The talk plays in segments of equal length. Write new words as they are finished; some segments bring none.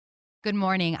Good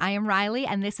morning. I am Riley,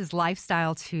 and this is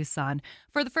Lifestyle Tucson.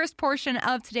 For the first portion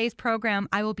of today's program,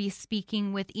 I will be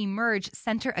speaking with Emerge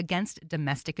Center Against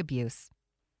Domestic Abuse.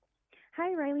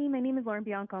 Hi, Riley. My name is Lauren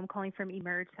Bianco. I'm calling from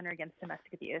Emerge Center Against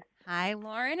Domestic Abuse. Hi,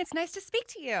 Lauren. It's nice to speak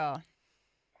to you.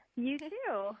 You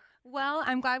too. Well,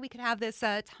 I'm glad we could have this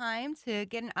time to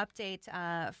get an update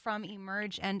from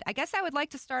Emerge. And I guess I would like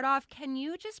to start off. Can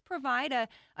you just provide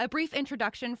a brief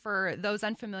introduction for those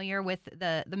unfamiliar with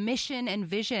the mission and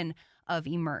vision of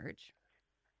Emerge?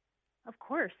 Of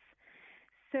course.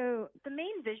 So, the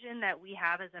main vision that we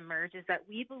have as Emerge is that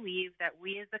we believe that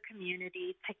we as a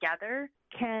community together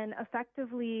can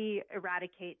effectively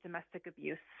eradicate domestic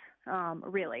abuse.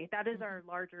 Really, that is our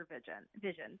larger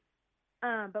vision.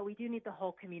 But we do need the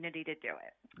whole community to do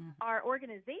it. Mm-hmm. Our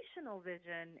organizational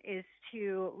vision is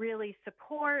to really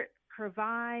support,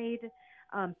 provide,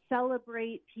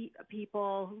 celebrate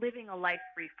people living a life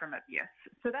free from abuse.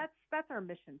 So that's our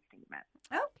mission statement.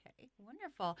 Okay,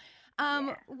 wonderful.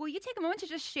 Will you take a moment to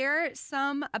just share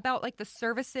some about like the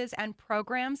services and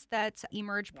programs that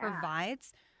Emerge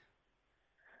provides?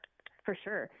 For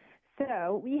sure.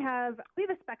 So we have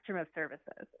a spectrum of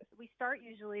services. We start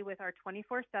usually with our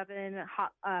 24/7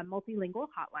 multilingual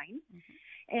hotline,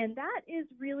 and that is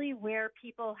really where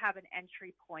people have an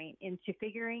entry point into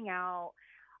figuring out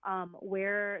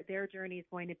where their journey is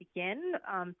going to begin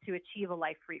to achieve a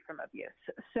life free from abuse.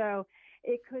 So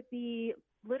it could be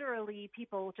literally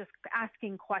people just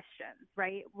asking questions,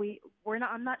 right?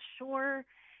 I'm not sure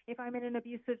if I'm in an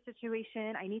abusive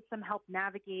situation. I need some help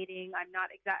navigating. I'm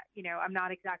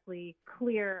not exactly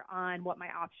clear on what my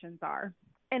options are.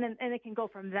 And it can go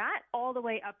from that all the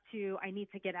way up to I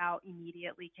need to get out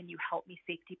immediately. Can you help me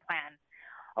safety plan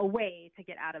a way to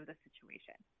get out of the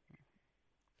situation?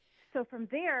 So from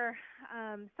there,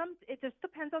 it just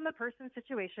depends on the person's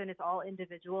situation. It's all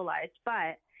individualized,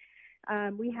 but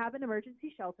we have an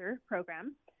emergency shelter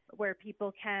program where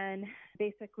people can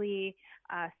basically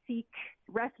seek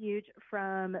refuge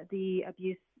from the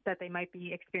abuse that they might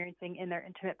be experiencing in their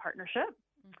intimate partnership.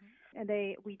 And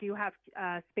we do have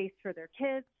space for their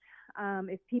kids.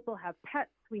 If people have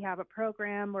pets, we have a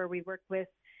program where we work with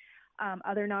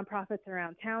other nonprofits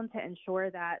around town to ensure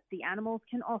that the animals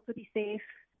can also be safe.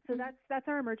 So that's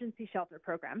our emergency shelter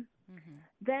program.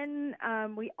 Then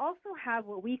we also have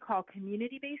what we call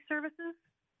community-based services,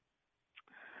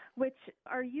 which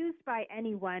are used by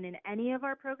anyone in any of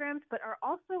our programs, but are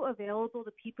also available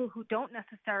to people who don't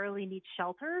necessarily need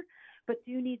shelter, but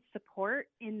do need support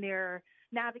in their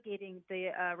navigating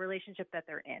the relationship that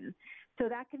they're in. So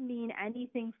that can mean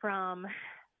anything from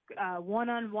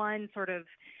one-on-one sort of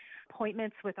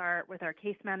appointments with our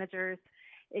case managers.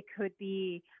 It could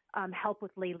be help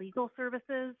with lay legal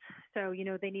services. So,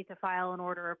 they need to file an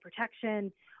order of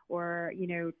protection or,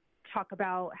 talk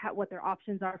about what their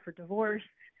options are for divorce.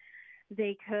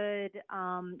 They could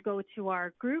go to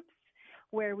our groups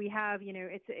where we have,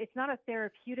 it's not a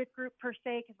therapeutic group per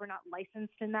se because we're not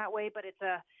licensed in that way, but it's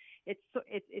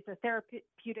a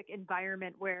therapeutic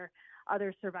environment where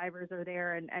other survivors are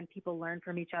there and people learn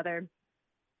from each other.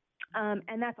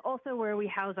 And that's also where we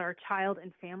house our child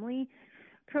and family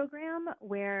program,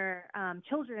 where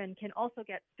children can also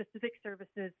get specific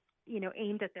services,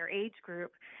 aimed at their age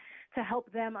group to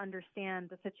help them understand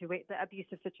the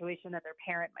abusive situation that their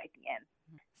parent might be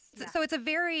in. So it's a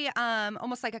very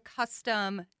almost like a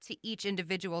custom to each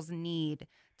individual's need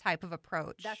type of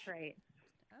approach. That's right.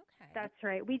 Okay. That's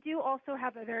right. We do also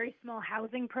have a very small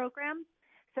housing program.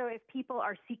 So if people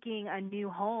are seeking a new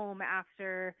home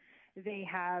after they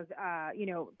have,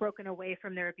 broken away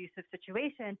from their abusive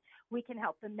situation, we can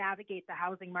help them navigate the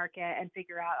housing market and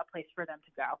figure out a place for them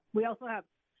to go. We also have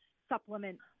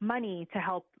supplement money to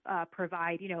help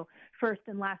provide, first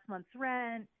and last month's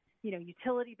rent,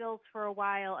 utility bills for a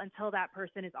while until that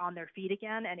person is on their feet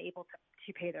again and able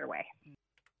to pay their way.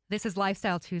 This is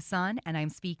Lifestyle Tucson, and I'm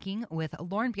speaking with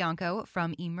Lauren Bianco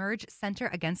from Emerge Center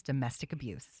Against Domestic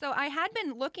Abuse. So I had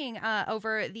been looking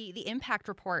over the impact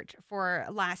report for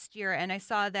last year, and I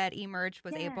saw that Emerge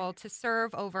was able to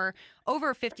serve over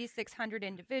 5,600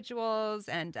 individuals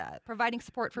and providing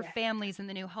support for families in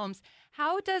the new homes.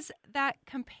 How does that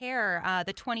compare,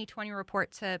 the 2020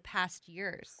 report, to past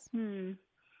years?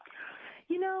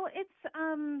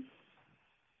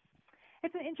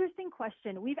 It's an interesting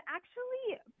question. We've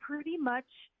actually pretty much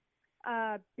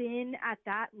been at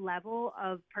that level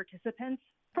of participants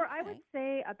for, I would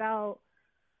say, about,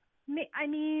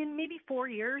 maybe 4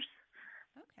 years.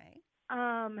 Okay.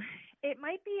 It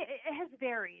has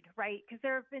varied, right? Because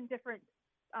there have been different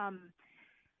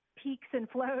peaks and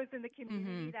flows in the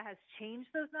community Mm-hmm. that has changed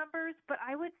those numbers, but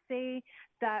I would say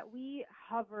that we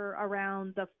hover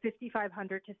around the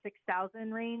 5,500 to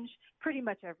 6,000 range pretty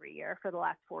much every year for the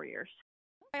last 4 years.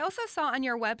 I also saw on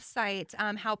your website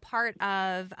how part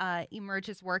of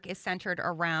Emerge's work is centered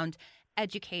around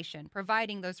education,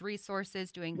 providing those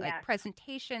resources, doing like Yes.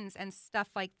 presentations and stuff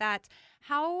like that.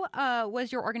 How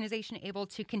was your organization able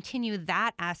to continue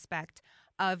that aspect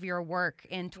of your work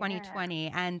in Yeah. 2020?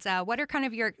 And what are kind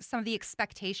of your some of the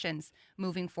expectations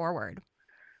moving forward?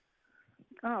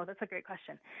 Oh, that's a great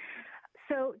question.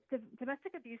 So,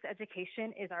 domestic abuse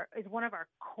education is one of our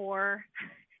core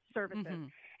services, Hmm.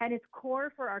 and it's core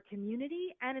for our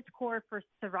community and it's core for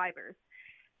survivors.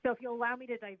 So, if you'll allow me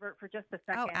to divert for just a Oh,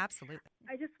 second, absolutely.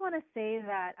 I just want to say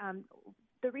that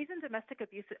the reason domestic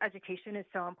abuse education is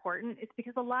so important is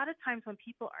because a lot of times when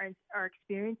people are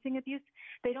experiencing abuse,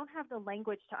 they don't have the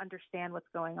language to understand what's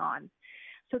going on.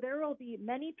 So there will be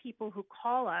many people who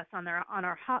call us on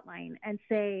our hotline and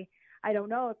say, I don't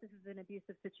know if this is an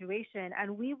abusive situation,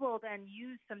 and we will then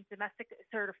use some domestic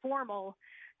sort of formal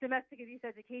domestic abuse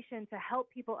education to help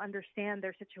people understand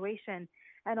their situation.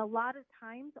 And a lot of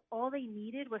times, all they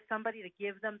needed was somebody to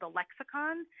give them the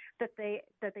lexicon that they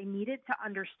needed to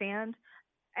understand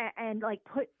and like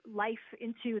put life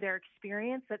into their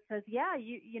experience that says, yeah,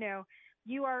 you know,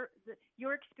 your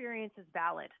experience is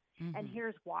valid, and Hmm.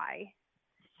 here's why.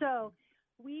 So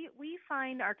we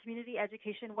find our community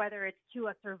education, whether it's to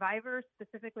a survivor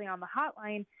specifically on the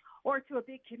hotline or to a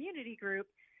big community group,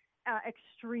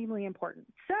 extremely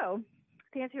important. So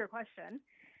to answer your question,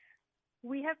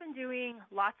 we have been doing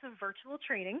lots of virtual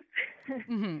trainings,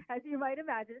 Hmm. as you might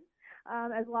imagine,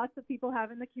 as lots of people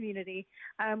have in the community.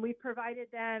 We've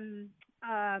provided them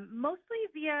mostly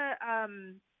via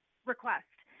request.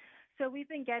 So we've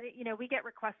been getting, we get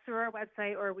requests through our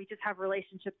website, or we just have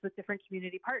relationships with different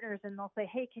community partners, and they'll say,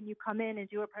 hey, can you come in and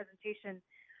do a presentation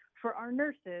for our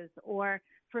nurses, or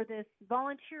for this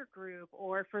volunteer group,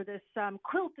 or for this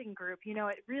quilting group?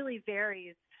 It really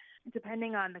varies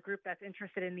depending on the group that's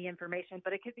interested in the information,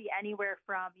 but it could be anywhere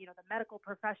from, the medical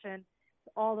profession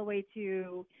all the way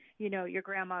to, your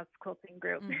grandma's quilting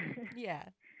group. Hmm. Yeah.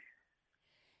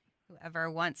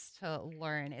 Whoever wants to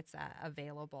learn, it's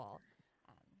available.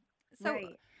 So,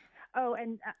 Right. Oh,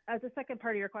 and the second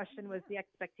part of your question was the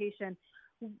expectation.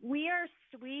 We are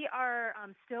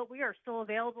still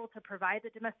available to provide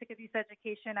the domestic abuse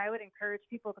education. I would encourage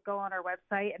people to go on our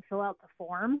website and fill out the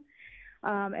form,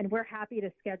 and we're happy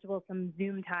to schedule some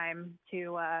Zoom time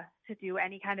to do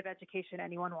any kind of education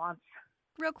anyone wants.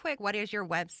 real quick, what is your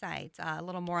website? A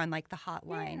little more on like the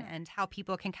hotline Yeah, and how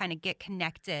people can kind of get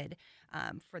connected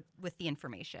for with the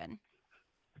information.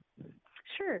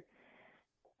 sure.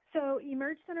 So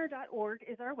emergecenter.org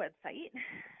is our website.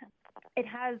 It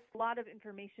has a lot of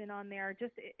information on there.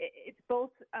 It's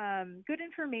both good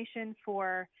information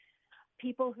for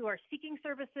people who are seeking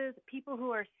services, people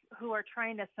who are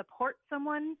trying to support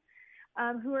someone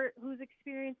who's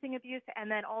experiencing abuse, and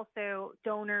then also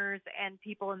donors and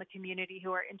people in the community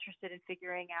who are interested in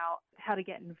figuring out how to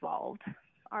get involved.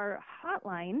 Our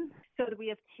hotline, so we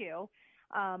have two.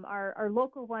 Our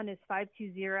local one is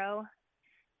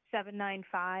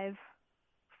 520-795-4266.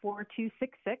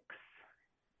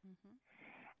 Hmm.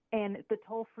 And the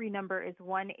toll-free number is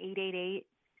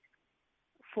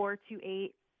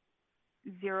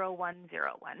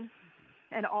 1-888-428-0101.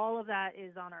 And all of that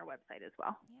is on our website as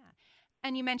well. Yeah,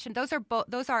 and you mentioned those are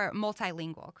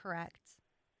multilingual, correct?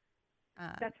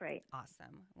 That's right.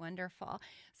 Awesome, wonderful.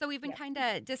 So we've been Yep. kind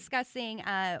of discussing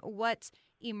what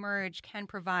Emerge can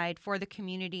provide for the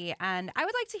community, and I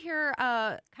would like to hear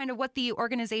kind of what the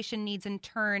organization needs in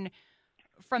turn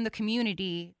from the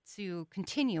community to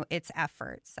continue its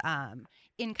efforts.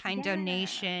 In-kind Yeah.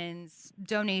 donations,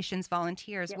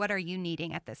 volunteers. Yep. What are you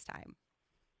needing at this time?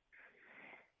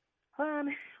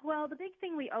 Um, well, the big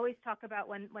thing we always talk about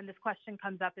when this question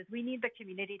comes up is we need the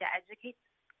community to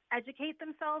educate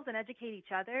themselves and educate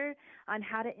each other on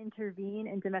how to intervene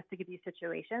in domestic abuse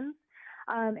situations,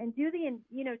 and do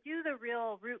the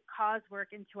real root cause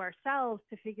work into ourselves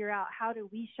to figure out how do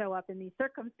we show up in these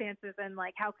circumstances, and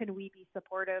like how can we be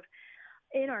supportive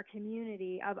in our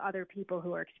community of other people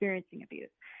who are experiencing abuse.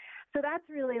 So that's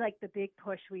really like the big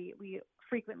push we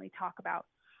frequently talk about.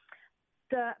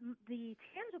 The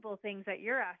tangible things that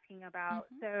you're asking about.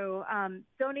 Hmm. So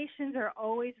donations are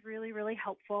always really, really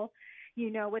helpful.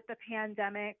 With the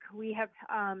pandemic, we have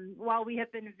while we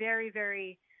have been very,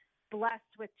 very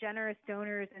blessed with generous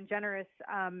donors and generous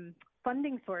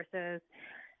funding sources,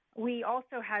 We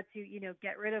also had to,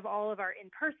 get rid of all of our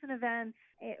in-person events,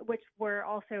 which were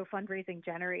also fundraising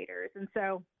generators. And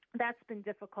so that's been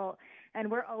difficult. And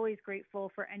we're always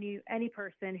grateful for any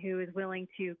person who is willing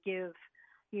to give,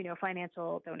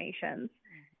 financial donations.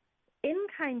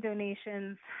 In-kind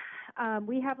donations,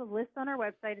 we have a list on our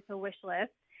website. It's a wish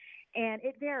list. And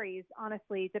it varies,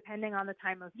 honestly, depending on the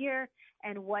time of year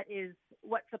and what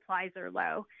supplies are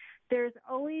low. There's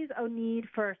always a need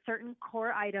for certain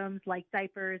core items like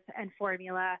diapers and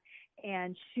formula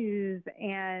and shoes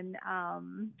and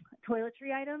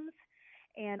toiletry items,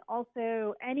 and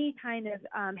also any kind of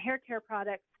hair care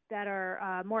products that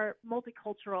are more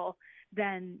multicultural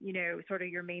than, sort of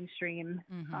your mainstream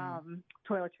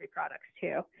toiletry products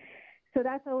too. So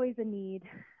that's always a need.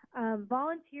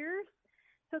 Volunteers.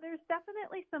 So there's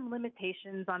definitely some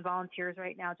limitations on volunteers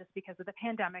right now just because of the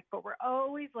pandemic, but we're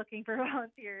always looking for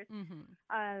volunteers.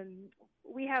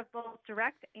 We have both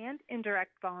direct and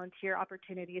indirect volunteer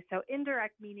opportunities. So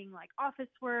indirect meaning like office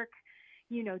work,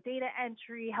 data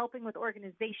entry, helping with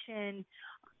organization,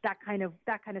 that kind of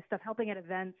stuff, helping at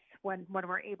events when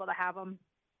we're able to have them.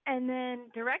 And then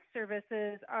direct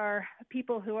services are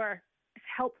people who are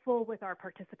helpful with our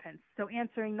participants. So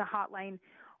answering the hotline,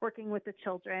 working with the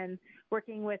children,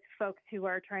 working with folks who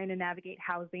are trying to navigate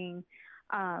housing.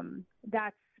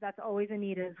 That's always a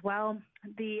need as well.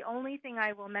 The only thing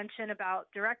I will mention about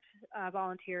direct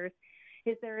volunteers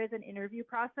is there is an interview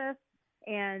process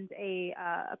and a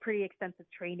pretty extensive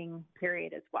training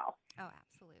period as well. Oh,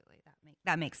 absolutely.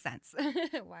 That makes sense.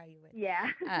 Why you would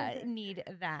need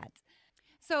that.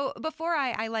 So before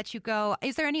I let you go,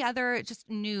 is there any other just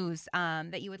news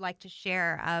that you would like to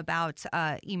share about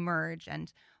Emerge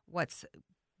and what's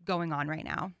going on right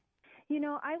now?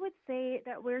 I would say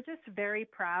that we're just very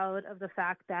proud of the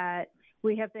fact that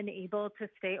we have been able to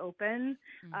stay open.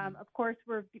 Of course,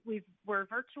 we're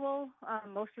virtual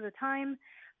most of the time,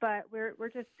 but we're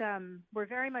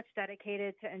very much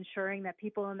dedicated to ensuring that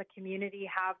people in the community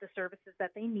have the services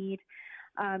that they need.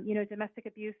 Domestic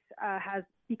abuse has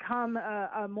become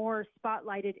a more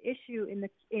spotlighted issue in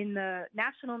the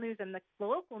national news and the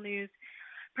local news,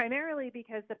 primarily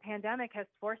because the pandemic has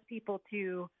forced people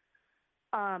to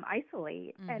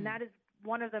isolate, and that is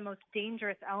one of the most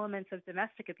dangerous elements of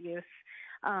domestic abuse.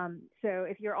 So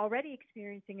if you're already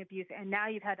experiencing abuse and now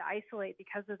you've had to isolate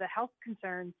because of the health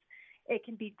concerns, it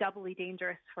can be doubly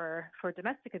dangerous for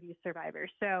domestic abuse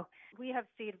survivors. So we have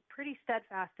stayed pretty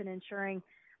steadfast in ensuring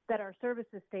that our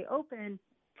services stay open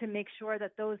to make sure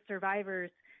that those survivors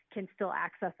can still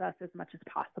access us as much as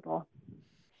possible.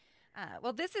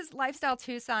 Well, this is Lifestyle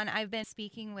Tucson. I've been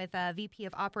speaking with VP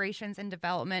of Operations and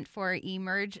Development for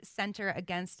Emerge Center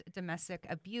Against Domestic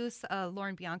Abuse,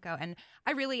 Lauren Bianco. And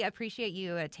I really appreciate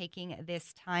you taking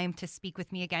this time to speak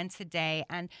with me again today.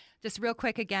 And just real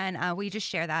quick again, will you just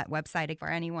share that website for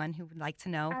anyone who would like to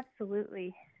know?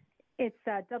 Absolutely. It's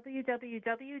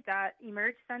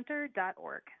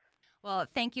www.emergecenter.org. Well,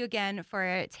 thank you again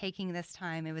for taking this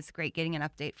time. It was great getting an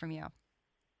update from you.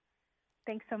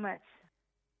 Thanks so much.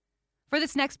 For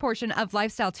this next portion of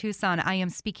Lifestyle Tucson, I am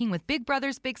speaking with Big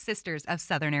Brothers Big Sisters of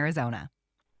Southern Arizona.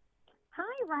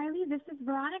 Hi, Riley. This is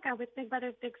Veronica with Big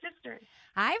Brothers Big Sisters.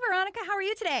 Hi, Veronica. How are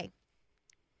you today?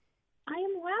 I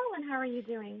am well, and how are you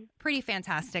doing? Pretty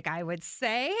fantastic, I would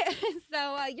say.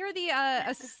 So you're the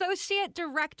Associate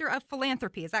Director of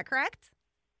Philanthropy. Is that correct?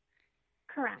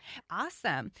 Correct.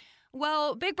 Awesome.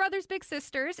 Well, Big Brothers Big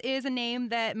Sisters is a name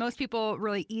that most people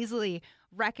really easily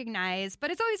recognize, but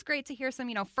it's always great to hear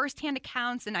some, firsthand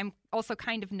accounts, and I'm also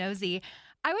kind of nosy.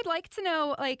 I would like to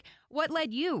know, what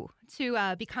led you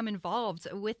to become involved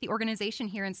with the organization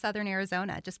here in Southern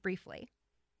Arizona, just briefly.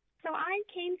 So I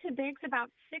came to Biggs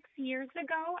about 6 years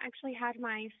ago, actually had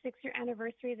my 6-year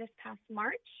anniversary this past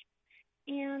March,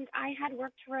 and I had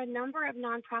worked for a number of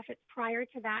nonprofits prior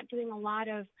to that, doing a lot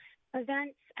of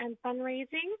events and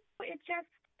fundraising. It just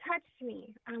touched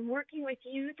me. Working with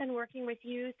youth in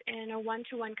a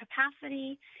one-to-one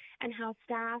capacity, and how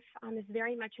staff is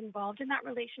very much involved in that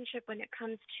relationship when it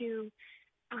comes to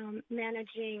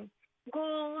managing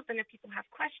goals, and if people have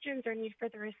questions or need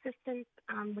further assistance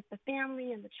with the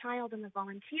family and the child and the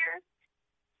volunteer.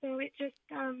 So it just,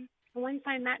 once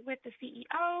I met with the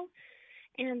CEO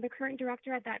and the current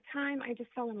director at that time, I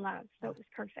just fell in love. So it was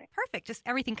perfect. Perfect. Just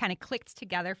everything kind of clicked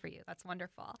together for you. That's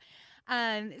wonderful.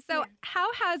 How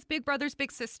has Big Brothers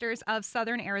Big Sisters of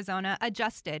Southern Arizona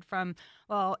adjusted from,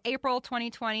 April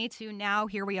 2020 to now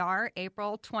here we are,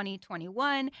 April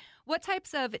 2021? What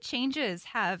types of changes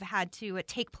have had to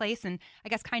take place? And I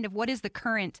guess kind of what is the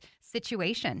current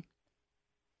situation?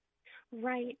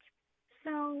 Right.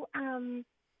 So,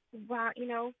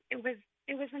 it was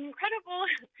it was an incredible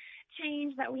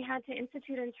change that we had to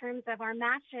institute in terms of our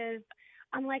matches.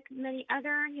 Unlike many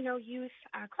other, youth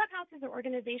clubhouses or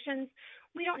organizations,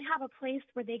 we don't have a place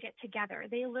where they get together.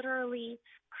 They literally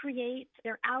create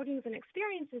their outings and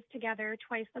experiences together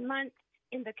twice a month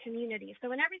in the community. So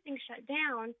when everything shut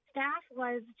down, staff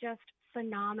was just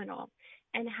phenomenal,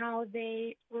 and how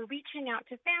they were reaching out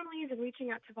to families and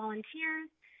reaching out to volunteers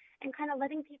and kind of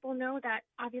letting people know that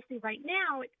obviously right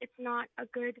now it's not a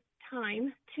good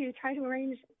time to try to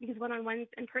arrange these one-on-ones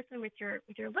in person with your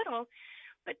little,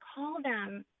 but call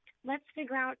them. Let's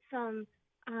figure out some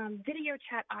video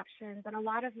chat options. And a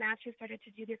lot of matches started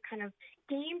to do these kind of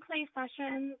gameplay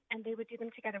sessions, and they would do them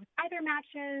together with other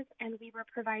matches, and we were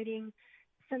providing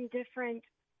some different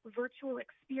virtual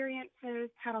experiences.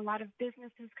 Had a lot of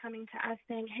businesses coming to us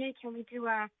saying, hey, can we do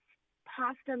a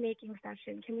pasta making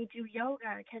session? Can we do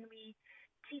yoga? Can we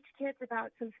teach kids about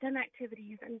some STEM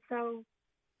activities? And so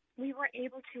we were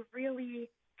able to really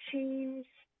change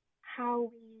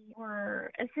how we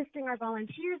were assisting our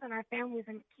volunteers and our families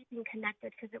and keeping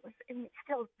connected, because it's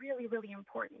still really, really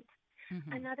important.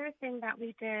 Mm-hmm. Another thing that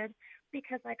we did,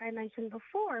 because like I mentioned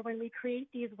before, when we create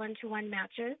these one-to-one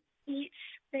matches, each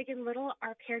big and little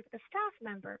are paired with a staff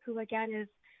member who, again, is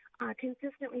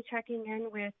consistently checking in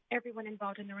with everyone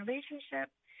involved in the relationship.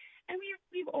 And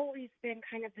we've always been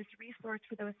kind of this resource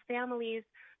for those families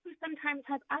who sometimes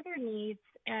have other needs,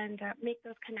 and make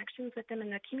those connections with them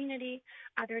in the community,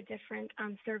 other different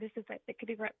services that could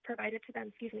be provided to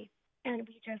them, And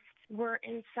we just were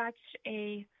in such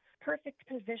a perfect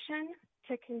position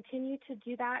to continue to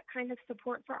do that kind of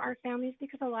support for our families,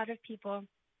 because a lot of people,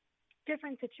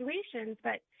 different situations,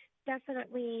 but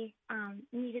definitely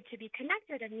needed to be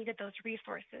connected and needed those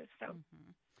resources. So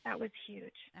that was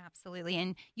huge. Absolutely.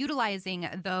 And utilizing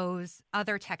those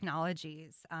other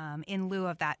technologies in lieu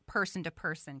of that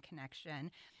person-to-person connection.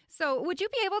 So would you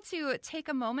be able to take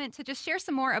a moment to just share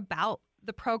some more about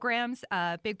the programs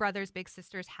Big Brothers Big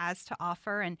Sisters has to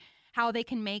offer and how they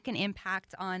can make an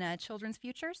impact on children's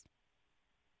futures?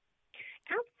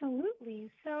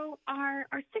 Absolutely. So our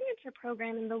signature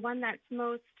program, and the one that's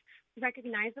most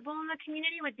recognizable in the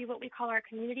community, would be what we call our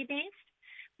community-based.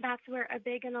 That's where a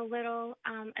big and a little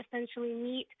essentially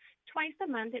meet twice a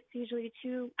month. It's usually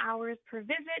 2 hours per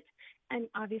visit, and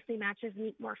obviously matches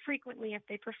meet more frequently if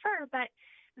they prefer, but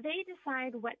they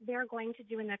decide what they're going to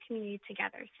do in the community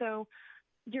together. So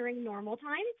during normal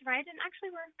times, right, and actually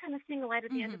we're kind of seeing a light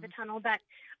at the end of the tunnel, but,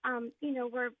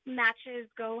 where matches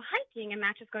go hiking and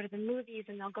matches go to the movies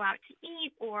and they'll go out to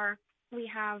eat, or we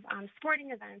have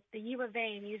sporting events, the U of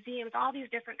A, museums, all these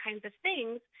different kinds of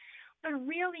things. But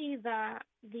really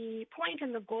the point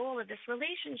and the goal of this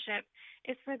relationship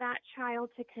is for that child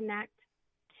to connect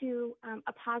to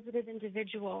a positive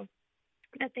individual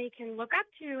that they can look up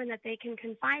to and that they can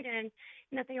confide in,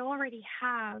 and that they already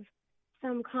have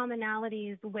some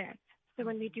commonalities with. So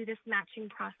when we do this matching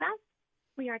process,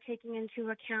 we are taking into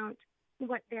account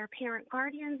what their parent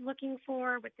guardian's looking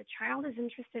for, what the child is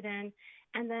interested in,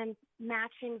 and then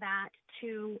matching that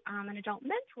to an adult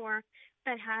mentor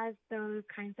that has those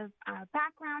kinds of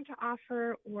background to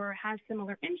offer or has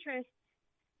similar interests.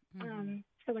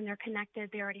 So when they're connected,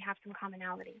 they already have some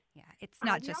commonality. Yeah, it's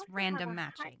not just random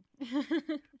matching.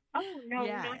 No,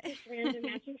 not just random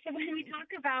matching. So when we talk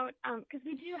about, because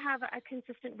we do have a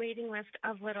consistent waiting list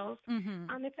of littles,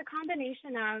 it's a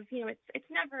combination of, it's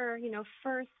never,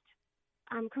 first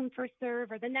come, first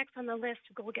serve, or the next on the list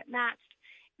will get matched.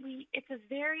 It's a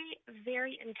very,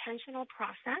 very intentional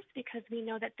process, because we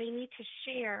know that they need to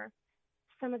share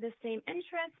some of the same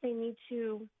interests. They need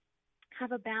to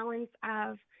have a balance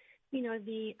of,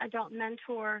 the adult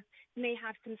mentor may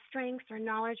have some strengths or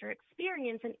knowledge or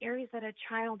experience in areas that a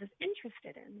child is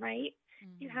interested in, right?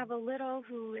 You have a little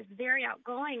who is very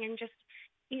outgoing and just,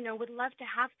 would love to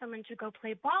have someone to go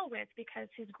play ball with because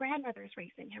his grandmother's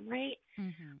raising him, right?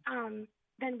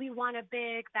 Then we want a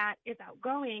big that is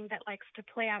outgoing, that likes to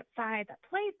play outside, that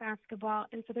plays basketball,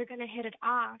 and so they're going to hit it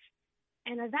off.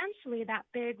 And eventually that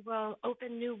big will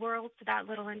open new worlds to that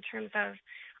little in terms of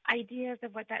ideas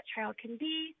of what that child can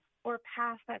be, or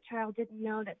paths that child didn't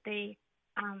know that they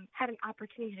had an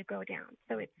opportunity to go down.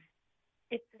 So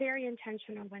it's very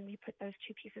intentional when we put those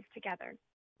two pieces together.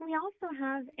 We also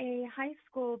have a high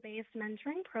school-based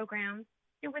mentoring program.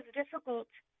 It was difficult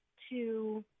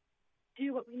to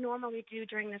do what we normally do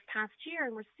during this past year,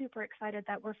 and we're super excited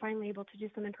that we're finally able to do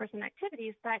some in-person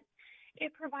activities, but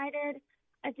it provided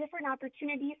a different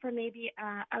opportunity for maybe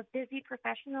a busy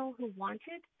professional who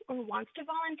wanted or wants to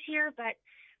volunteer, but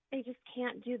they just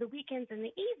can't do the weekends and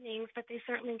the evenings, but they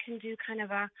certainly can do kind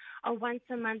of a once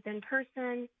a month in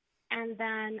person, and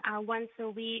then once a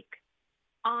week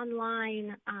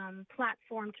online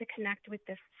platform to connect with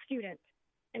this student.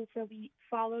 And so we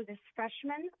follow this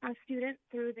freshman student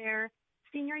through their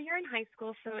senior year in high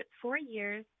school, so it's 4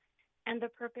 years. And the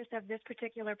purpose of this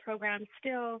particular program,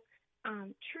 still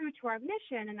true to our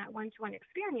mission and that one-to-one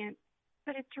experience,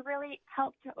 but it's to really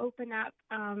help to open up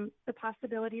the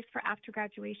possibilities for after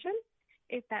graduation,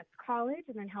 if that's college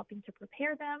and then helping to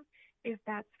prepare them, if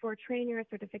that's for training or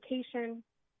certification,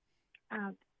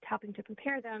 helping to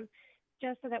prepare them,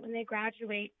 just so that when they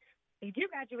graduate, they do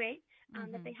graduate,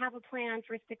 that they have a plan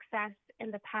for success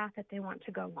in the path that they want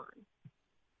to go on.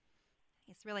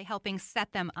 It's really helping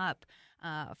set them up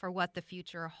for what the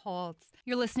future holds.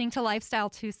 You're listening to Lifestyle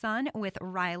Tucson with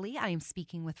Riley. I am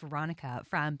speaking with Veronica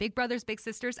from Big Brothers Big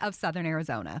Sisters of Southern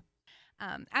Arizona.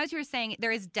 As you were saying,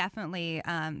 there is definitely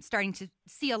starting to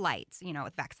see a light,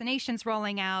 with vaccinations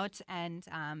rolling out and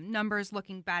numbers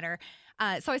looking better.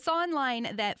 So I saw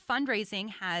online that fundraising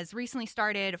has recently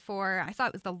started for, I saw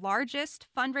it was the largest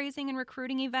fundraising and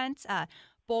recruiting event,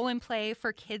 Bowl and Play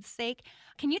for Kids' Sake.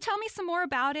 Can you tell me some more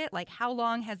about it? Like, how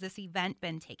long has this event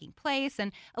been taking place,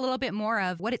 and a little bit more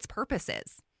of what its purpose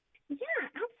is? Yeah,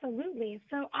 absolutely.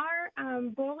 So our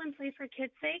Bowl and Play for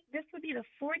Kids' Sake, this would be the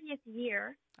 40th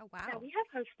year that we have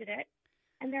hosted it.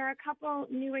 And there are a couple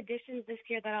new additions this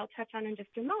year that I'll touch on in just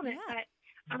a moment. Yeah.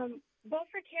 But Bowl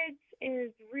for Kids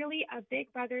is really a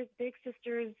Big Brothers Big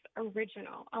Sisters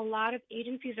original. A lot of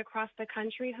agencies across the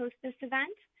country host this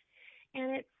event.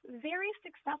 And it's very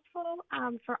successful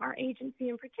for our agency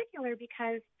in particular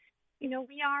because,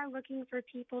 we are looking for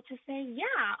people to say,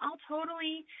 yeah, I'll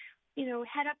totally,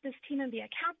 head up this team and be a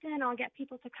captain. I'll get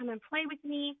people to come and play with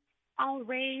me. I'll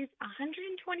raise $125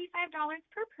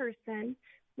 per person,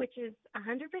 which is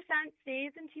 100%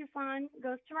 stays in Tucson,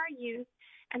 goes to our youth,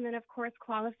 and then, of course,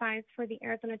 qualifies for the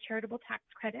Arizona Charitable Tax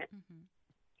Credit. Mm-hmm.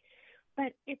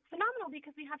 But it's phenomenal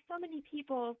because we have so many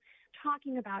people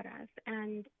talking about us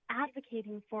and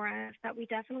advocating for us that we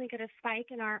definitely get a spike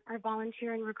in our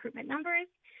volunteer and recruitment numbers.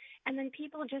 And then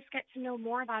people just get to know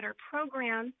more about our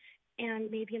program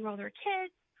and maybe enroll their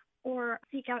kids or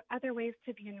seek out other ways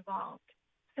to be involved.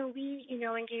 So we,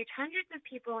 engage hundreds of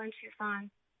people in Tucson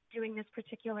doing this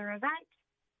particular event,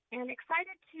 and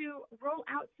excited to roll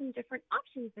out some different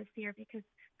options this year because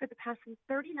for the past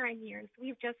 39 years,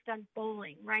 we've just done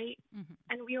bowling, right? Mm-hmm.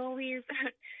 And we always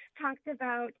talked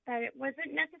about that it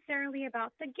wasn't necessarily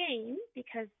about the game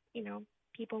because,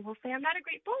 people will say, I'm not a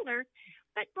great bowler,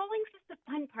 but bowling's just the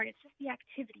fun part. It's just the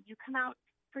activity. You come out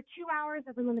for 2 hours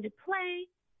of unlimited play.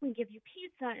 We give you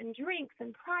pizza and drinks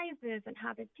and prizes and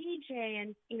have a DJ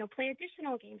and, play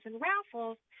additional games and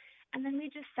raffles. And then we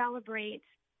just celebrate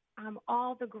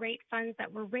all the great funds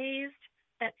that were raised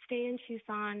that stay in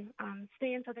Tucson,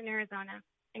 stay in Southern Arizona,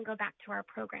 and go back to our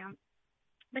program.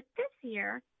 But this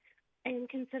year, in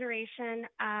consideration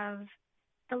of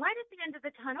the light at the end of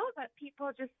the tunnel, but people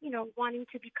just, wanting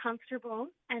to be comfortable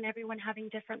and everyone having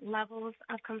different levels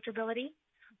of comfortability,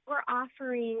 we're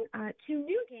offering 2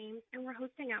 new games, and we're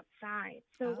hosting outside.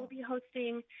 So we'll be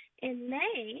hosting in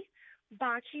May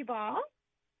bocce ball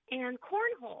and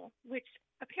cornhole, which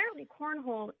apparently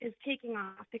cornhole is taking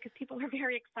off because people are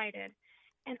very excited,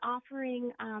 and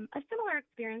offering a similar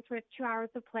experience where it's 2 hours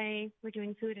of play. We're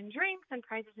doing food and drinks and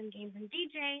prizes and games and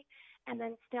DJ, and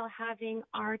then still having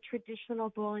our traditional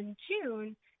bowl in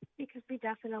June because we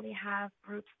definitely have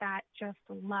groups that just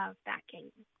love that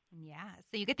game. Yeah,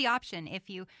 so you get the option. If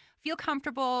you feel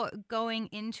comfortable going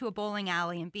into a bowling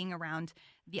alley and being around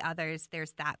the others,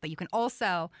 there's that. But you can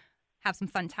also have some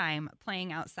fun time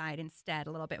playing outside instead,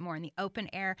 a little bit more in the open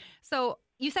air. So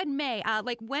you said May,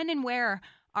 when and where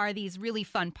are these really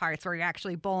fun parts where you're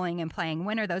actually bowling and playing?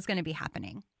 When are those going to be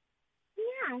happening?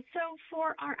 Yeah, so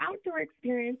for our outdoor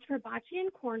experience for bocce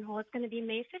and cornhole, it's going to be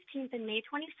May 15th and May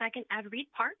 22nd at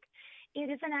Reed Park. It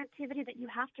is an activity that you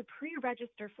have to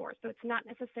pre-register for, so it's not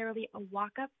necessarily a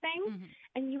walk-up thing. Mm-hmm.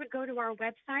 And you would go to our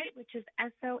website, which is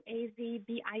soazbigs.org,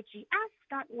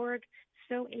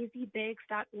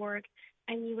 soazbigs.org,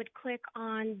 and you would click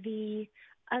on the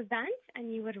event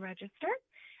and you would register.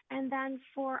 And then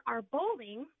for our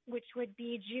bowling, which would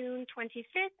be June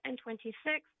 25th and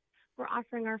 26th, we're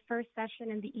offering our first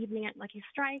session in the evening at Lucky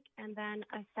Strike and then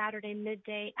a Saturday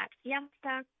midday at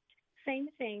Fiesta. Same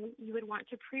thing, you would want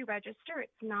to pre-register.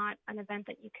 It's not an event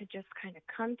that you could just kind of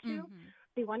come to. Mm-hmm.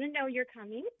 They want to know you're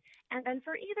coming. And then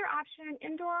for either option,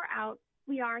 indoor or out,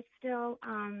 we are still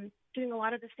doing a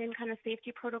lot of the same kind of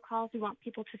safety protocols. We want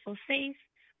people to feel safe.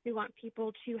 We want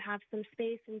people to have some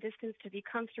space and distance to be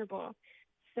comfortable.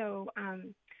 So,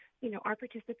 our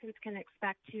participants can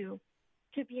expect to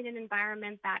be in an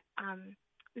environment that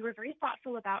we were very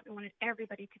thoughtful about and wanted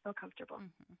everybody to feel comfortable.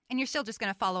 Mm-hmm. And you're still just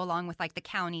going to follow along with like the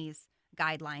county's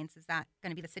guidelines. Is that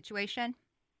going to be the situation?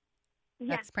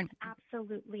 Yes,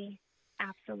 absolutely.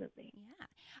 Absolutely. Yeah.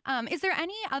 Is there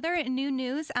any other new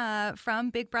news from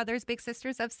Big Brothers Big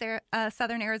Sisters of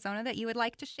Southern Arizona that you would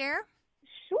like to share?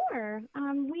 Sure.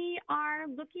 We are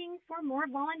looking for more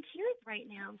volunteers right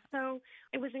now. So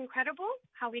it was incredible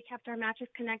how we kept our matches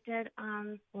connected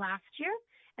last year.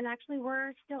 And actually,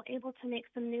 we're still able to make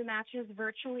some new matches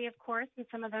virtually, of course, and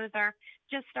some of those are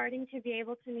just starting to be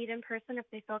able to meet in person if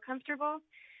they feel comfortable.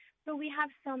 So we have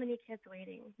so many kids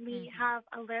waiting. We have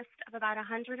a list of about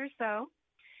 100 or so.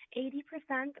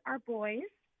 80% are boys,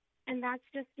 and that's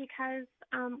just because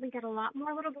we get a lot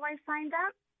more little boys signed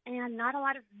up and not a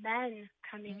lot of men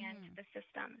coming into the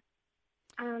system.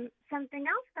 Something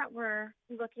else that we're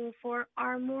looking for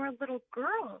are more little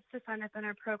girls to sign up in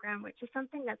our program, which is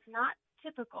something that's not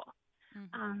typical.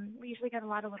 We usually get a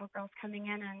lot of little girls coming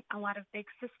in and a lot of big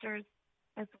sisters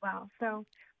as well. So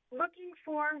looking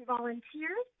for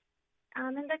volunteers.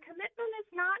 And the commitment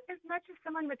is not as much as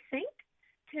someone would think.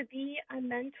 To be a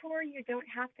mentor, you don't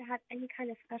have to have any kind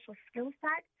of special skill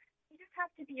set. You just have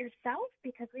to be yourself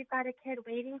because we've got a kid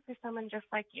waiting for someone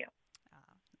just like you.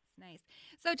 Oh, that's nice.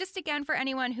 So just again, for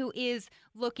anyone who is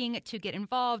looking to get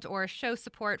involved or show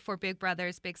support for Big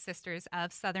Brothers Big Sisters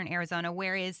of Southern Arizona,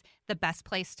 where is the best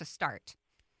place to start?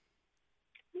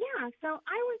 Yeah, so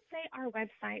I would say our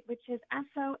website, which is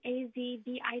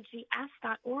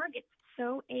soazbigs.org. It's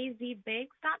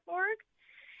soazbigs.org.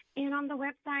 And on the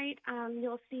website,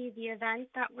 you'll see the event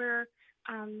that we're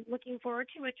looking forward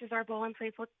to, which is our Bowl and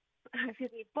Play for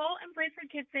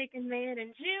Kids' Sake in May and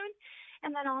in June.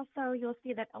 And then also you'll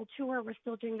see that El Tour, we're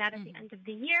still doing that at the end of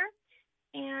the year.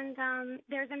 And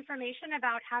there's information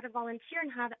about how to volunteer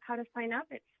and how to sign up.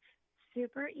 It's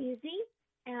super easy.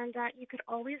 And you could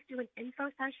always do an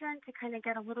info session to kind of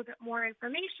get a little bit more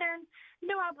information.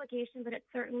 No obligation, but it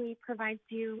certainly provides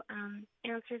you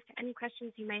answers to any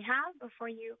questions you may have before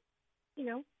you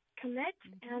commit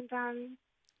and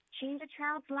change a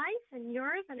child's life and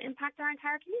yours and impact our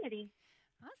entire community.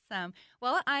 Awesome.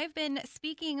 Well, I've been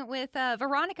speaking with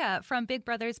Veronica from Big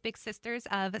Brothers Big Sisters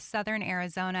of Southern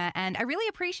Arizona, and I really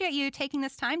appreciate you taking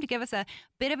this time to give us a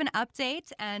bit of an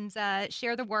update and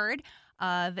share the word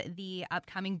of the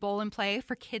upcoming Bowl and Play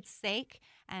for Kids' Sake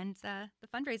and the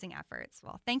fundraising efforts.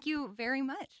 Well, thank you very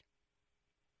much.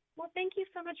 Well, thank you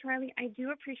so much, Riley. I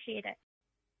do appreciate it.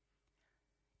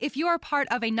 If you are part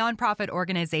of a nonprofit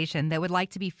organization that would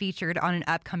like to be featured on an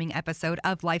upcoming episode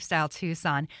of Lifestyle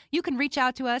Tucson, you can reach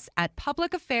out to us at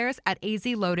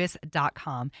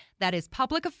publicaffairs@azlotus.com. That is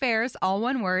public affairs, all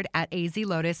one word, at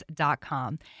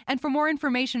azlotus.com. And for more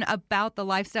information about the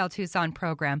Lifestyle Tucson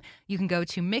program, you can go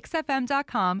to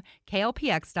mixfm.com,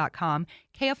 klpx.com,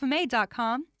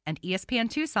 kfma.com, and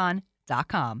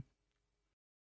espntucson.com.